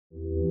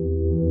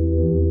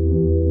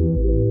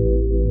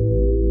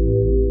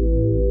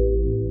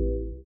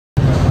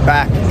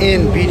back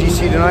in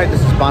BGC tonight. This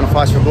is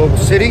Bonifacio Global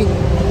City,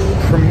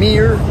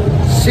 premier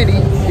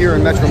city here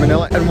in Metro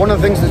Manila. And one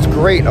of the things that's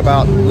great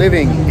about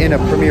living in a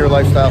premier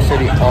lifestyle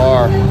city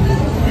are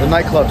the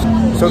nightclubs.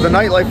 So the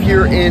nightlife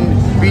here in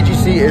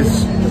BGC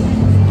is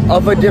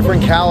of a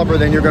different caliber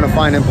than you're gonna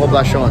find in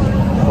Poblacion.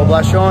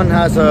 Poblacion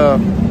has a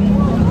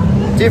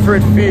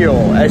different feel,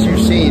 as you've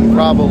seen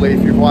probably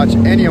if you've watched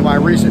any of my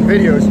recent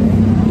videos.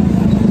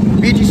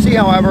 BGC,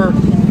 however,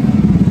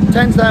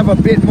 tends to have a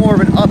bit more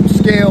of an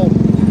upscale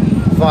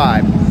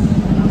vibe,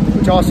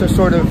 which also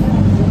sort of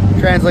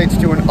translates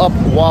to an up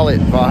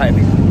wallet vibe,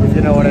 if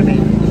you know what I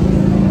mean.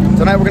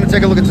 Tonight we're gonna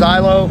take a look at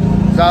XYLO.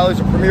 XYLO is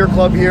a premier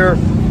club here,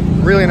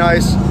 really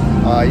nice.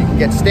 You can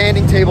get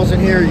standing tables in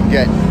here, you can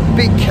get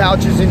big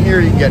couches in here,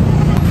 you can get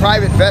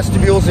private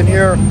vestibules in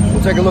here.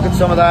 We'll take a look at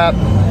some of that,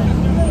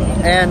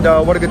 and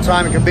what a good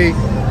time it can be.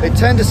 They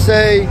tend to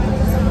say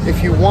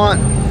if you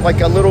want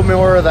like a little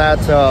more of that,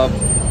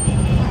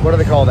 what do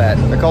they call that?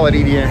 They call it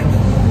EDM.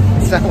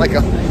 It sounds like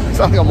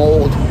I'm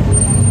old.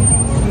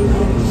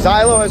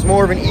 XYLO has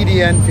more of an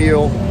EDM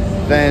feel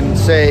than,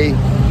 say,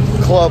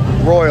 Club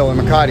Royal in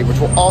Makati, which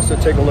we'll also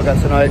take a look at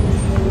tonight.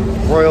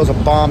 Royal's a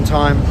bomb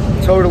time.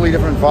 Totally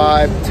different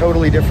vibe,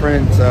 totally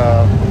different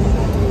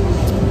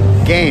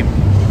game,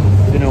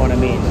 if you know what I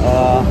mean.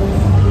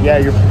 Yeah,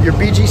 your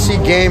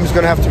BGC game is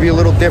gonna have to be a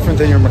little different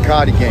than your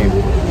Makati game.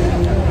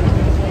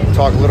 We'll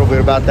talk a little bit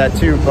about that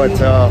too, but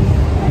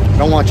I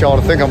don't want y'all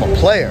to think I'm a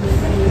player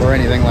or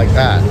anything like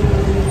that.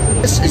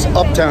 This is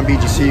Uptown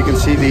BGC. You can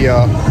see the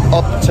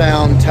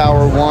Uptown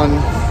Tower 1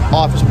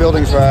 office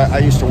buildings where I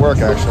used to work,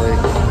 actually.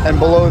 And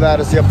below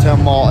that is the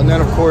Uptown Mall. And then,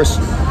 of course,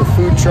 the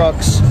food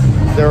trucks.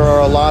 There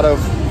are a lot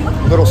of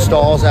little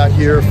stalls out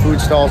here,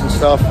 food stalls and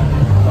stuff.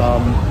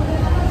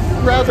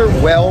 Rather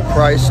well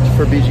priced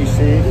for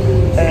BGC.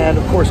 And,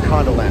 of course,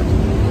 condo land.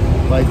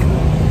 Like,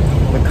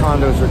 the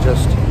condos are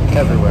just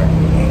everywhere.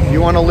 If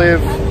you want to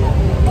live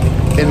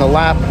in the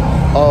lap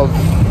of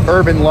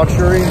urban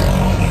luxury,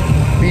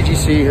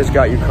 BGC has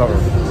got you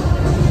covered.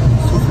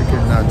 Let's see if we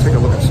can take a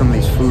look at some of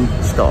these food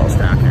stalls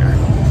down here.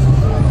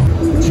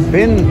 It's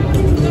been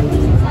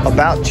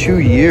about 2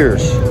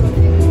 years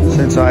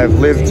since I've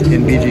lived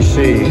in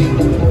BGC,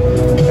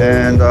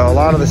 and a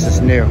lot of this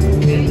is new.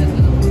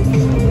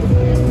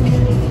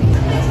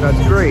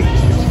 That's great.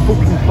 It's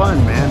fucking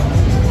fun, man.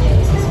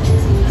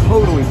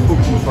 Totally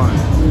fucking fun.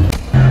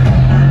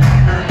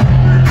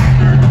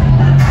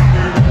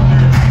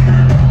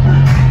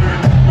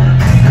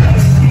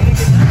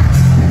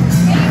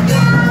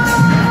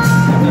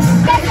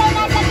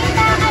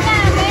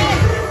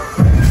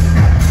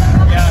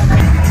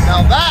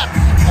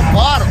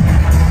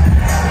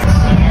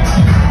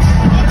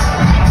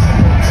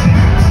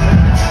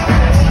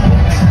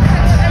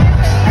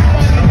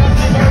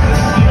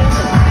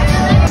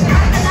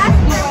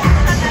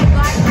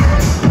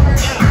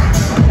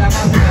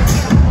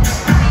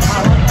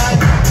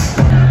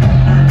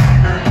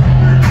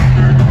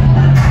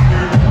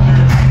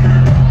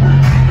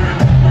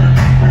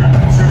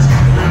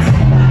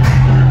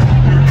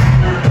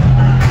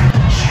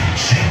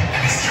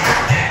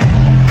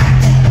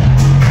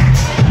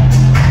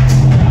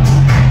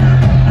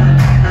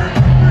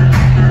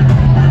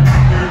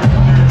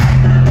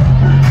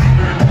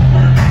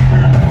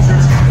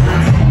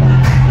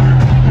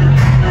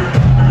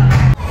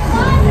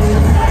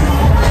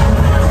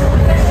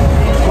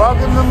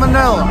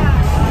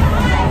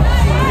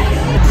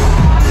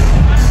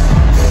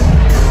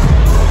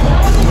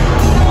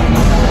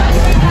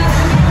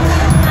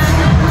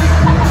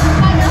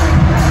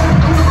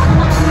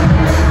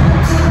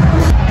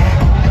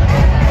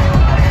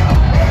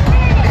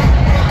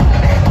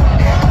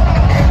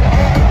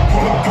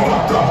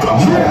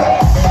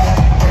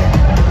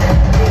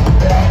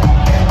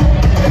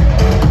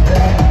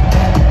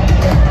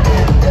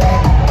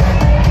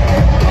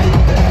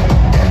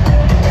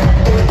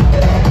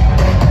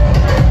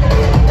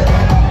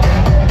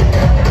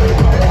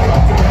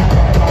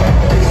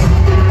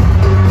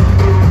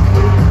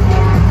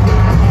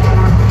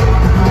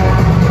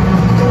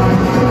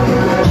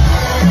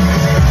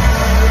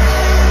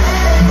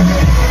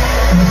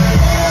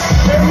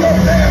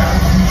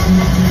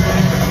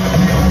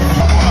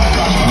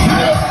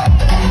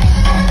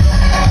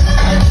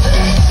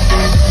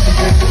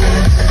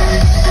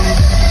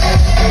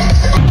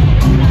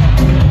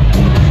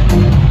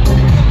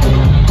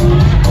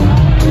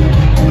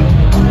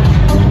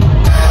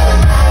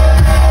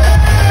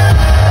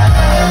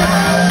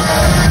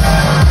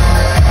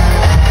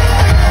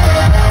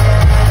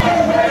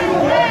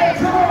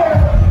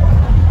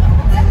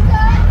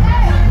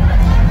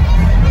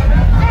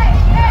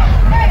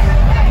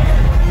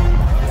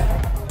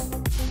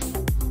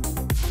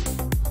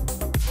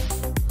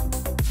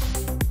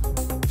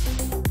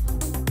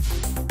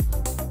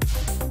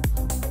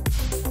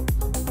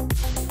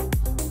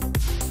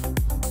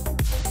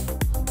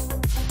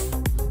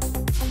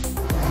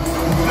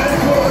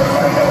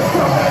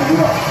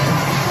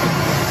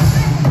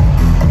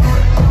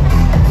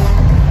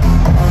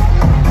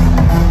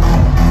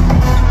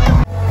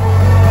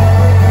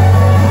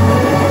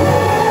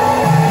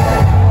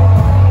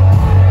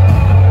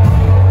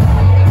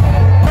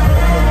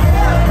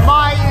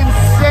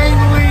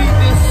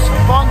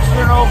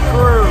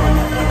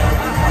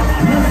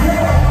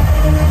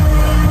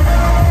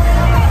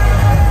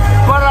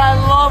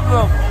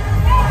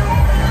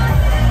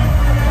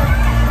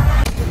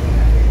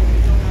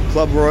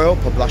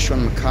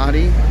 Poblacion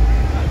Makati?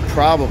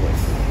 Probably.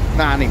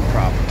 Not even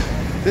probably.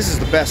 This is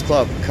the best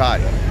club in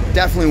Makati.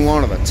 Definitely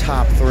one of the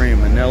top 3 in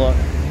Manila.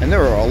 And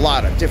there are a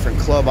lot of different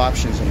club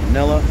options in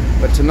Manila.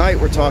 But tonight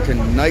we're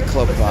talking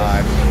nightclub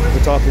vibe.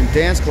 We're talking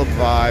dance club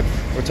vibe.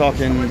 We're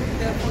talking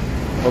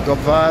hookup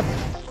vibe.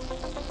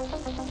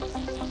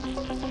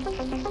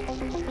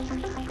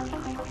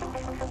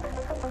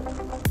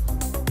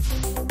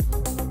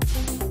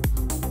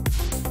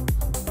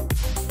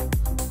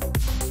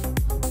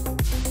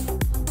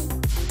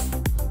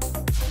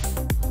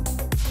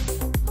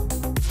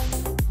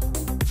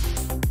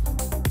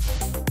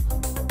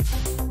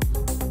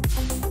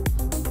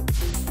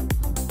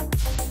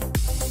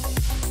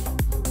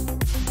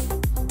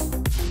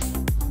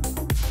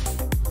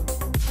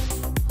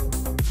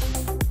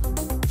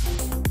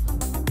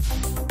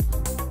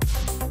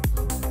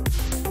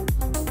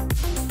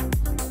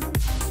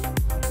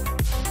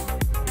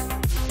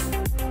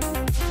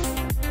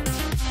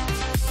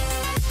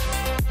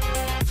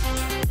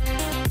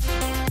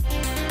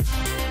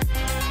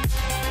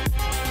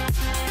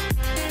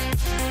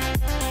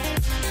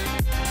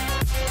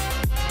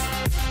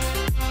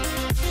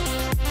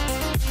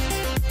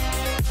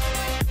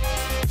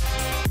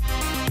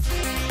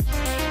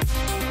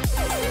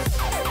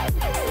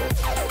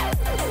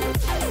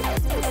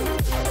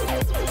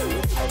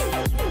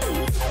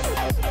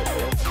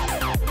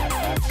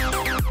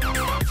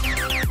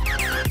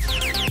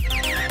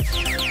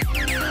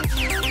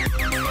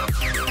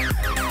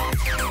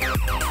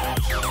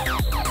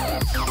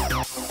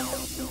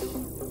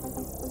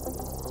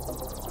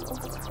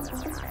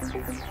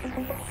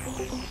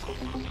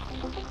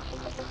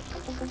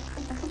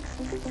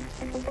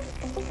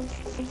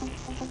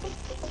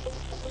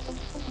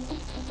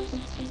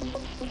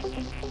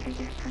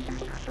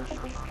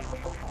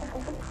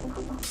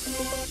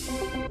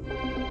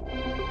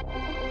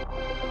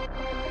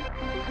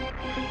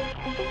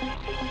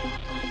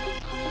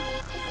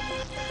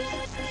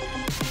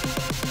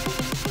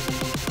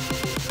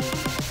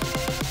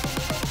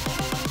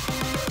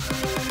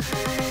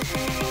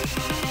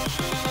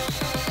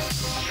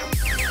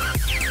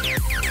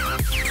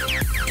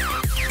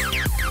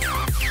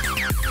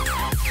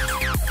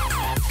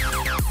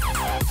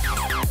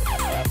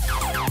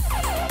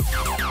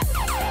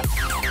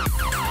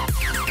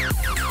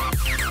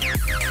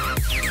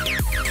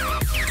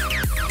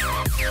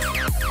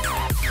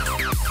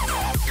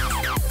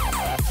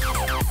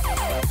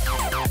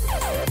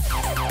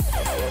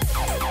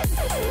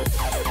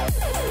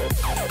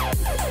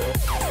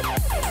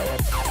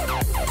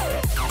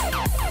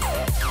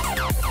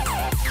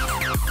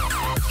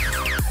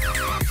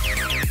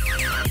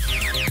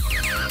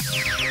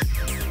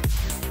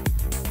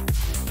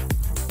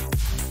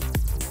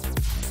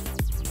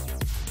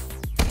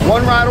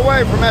 One ride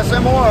away from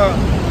SMR.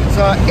 It's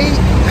 8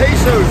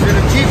 pesos in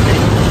a jeepney.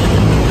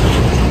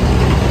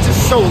 It's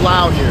just so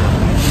loud here.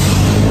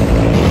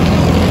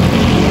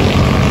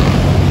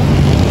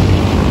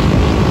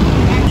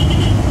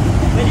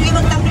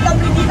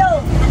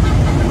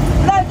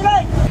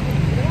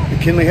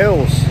 Mckinley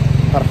Hills,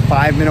 about a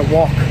 5-minute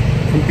walk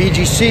from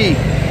BGC,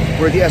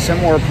 where the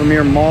SMR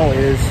Premier Mall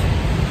is.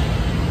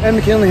 And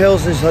Mckinley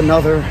Hills is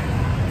another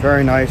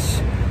very nice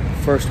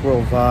first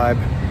world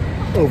vibe,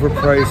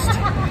 overpriced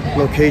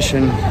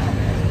location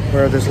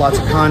where there's lots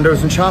of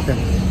condos and shopping.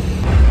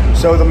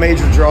 So the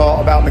major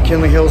draw about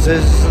Mckinley Hills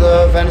is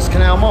the Venice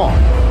Canal Mall,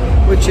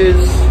 which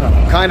is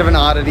kind of an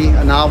oddity,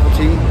 a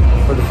novelty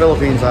for the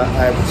Philippines,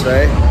 I would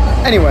say.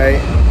 Anyway,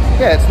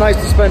 yeah, it's nice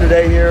to spend a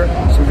day here.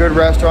 Some good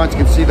restaurants.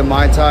 You can see the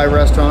Mai Tai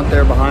restaurant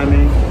there behind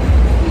me.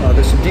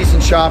 There's some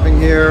decent shopping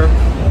here.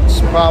 It's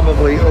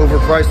probably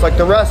overpriced like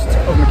the rest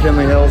of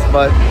Mckinley Hills,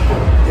 but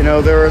you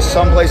know, there are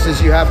some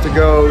places you have to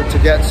go to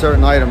get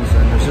certain items,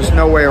 and there's just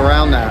no way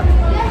around that.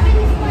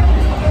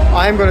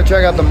 I'm going to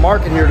check out the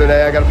market here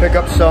today. I got to pick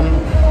up some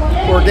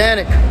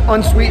organic,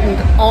 unsweetened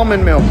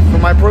almond milk for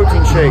my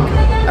protein shake,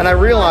 and I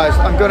realized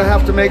I'm going to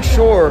have to make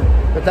sure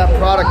that that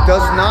product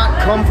does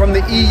not come from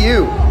the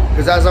EU,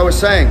 because as I was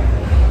saying,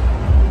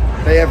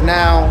 they have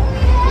now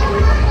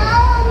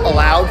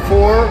allowed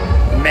for,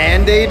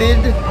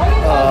 mandated,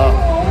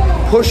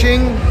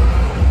 pushing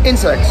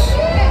insects,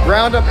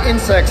 ground up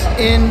insects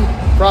in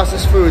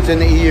processed foods in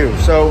the EU.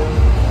 So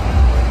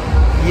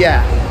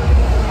yeah,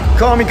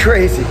 call me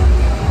crazy,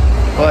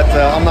 but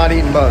I'm not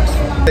eating bugs.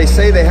 They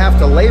say they have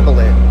to label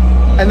it,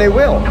 and they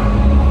will,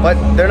 but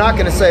they're not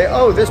going to say,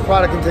 oh, this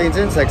product contains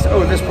insects,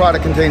 oh, this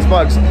product contains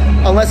bugs,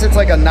 unless it's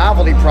like a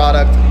novelty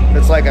product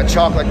that's like a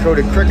chocolate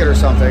coated cricket or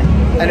something.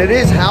 And it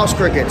is house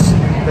crickets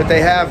that they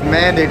have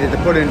mandated to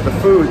put into the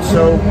food.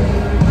 So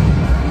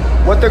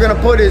what they're going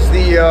to put is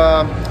the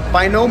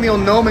binomial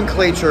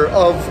nomenclature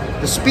of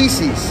the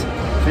species.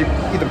 So you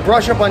either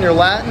brush up on your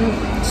Latin,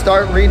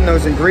 start reading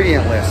those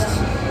ingredient lists.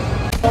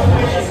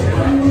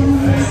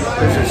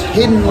 There's this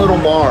hidden little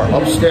bar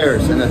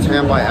upstairs in the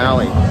Tambay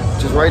Alley,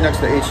 which is right next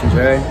to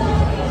H&J,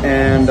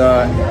 and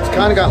it's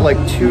kind of got like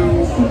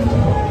 2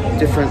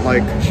 different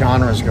like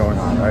genres going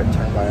on, right?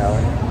 Tambay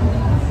Alley.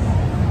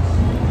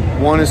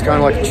 One is kind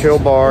of like a chill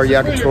bar,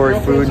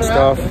 yakitori food and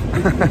stuff.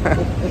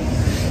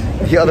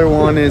 The other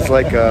one is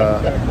like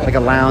a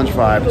lounge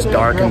vibe. It's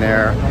dark in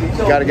there. You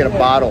got to get a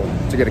bottle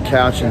to get a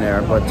couch in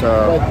there. But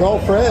like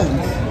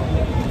girlfriends.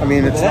 I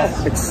mean,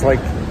 it's like,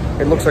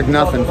 it looks like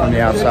nothing from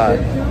the outside.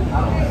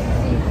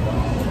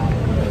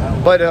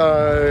 But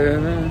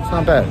it's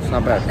not bad. It's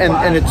not bad.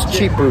 And it's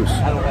cheap booze.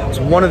 It's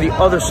one of the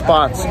other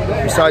spots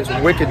besides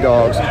Wicked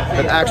Dogs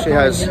that actually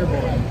has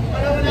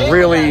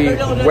really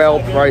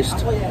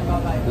well-priced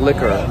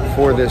liquor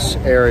for this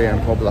area in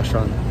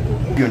Poblacion.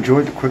 If you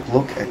enjoyed the quick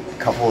look at a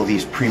couple of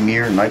these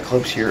premier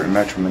nightclubs here in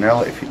Metro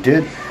Manila, if you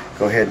did,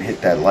 go ahead and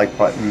hit that like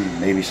button,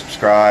 maybe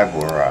subscribe,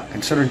 or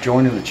consider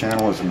joining the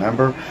channel as a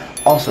member.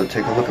 Also,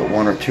 take a look at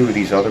one or two of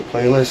these other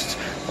playlists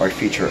where I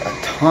feature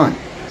a ton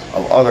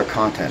of other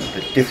content,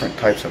 the different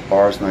types of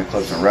bars,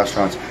 nightclubs, and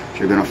restaurants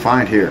you're going to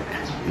find here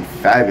in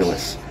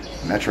fabulous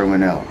Metro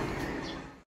Manila.